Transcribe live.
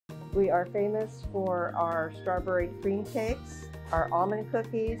We are famous for our strawberry cream cakes, our almond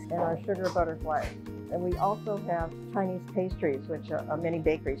cookies, and our sugar butterflies. And we also have Chinese pastries, which many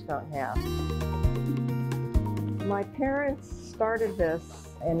bakeries don't have. My parents started this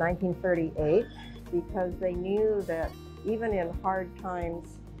in 1938 because they knew that even in hard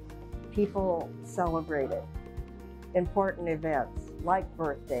times, people celebrated important events like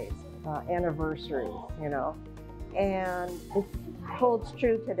birthdays, anniversaries, and it holds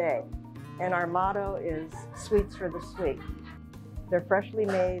true today. And our motto is sweets for the sweet. They're freshly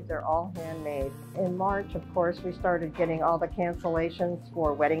made, they're all handmade. In March, of course, we started getting all the cancellations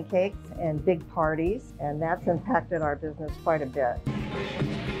for wedding cakes and big parties, and that's impacted our business quite a bit.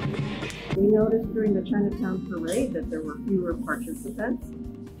 We noticed during the Chinatown parade that there were fewer participants,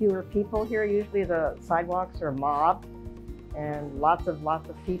 fewer people here. Usually the sidewalks are mobbed and lots of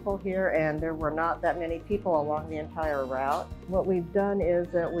people here, and there were not that many people along the entire route. What we've done is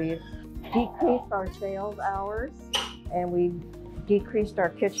that we've decreased our sales hours and we've decreased our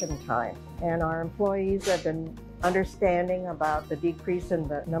kitchen time, and our employees have been understanding about the decrease in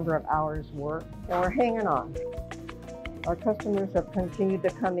the number of hours worked, and we're hanging on. Our customers have continued to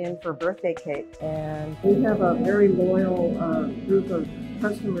come in for birthday cakes, and we have a very loyal group of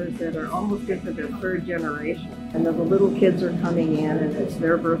customers that are almost into their third generation. And the little kids are coming in, and it's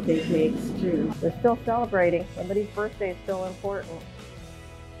their birthday cakes too. They're still celebrating. Somebody's birthday is still important.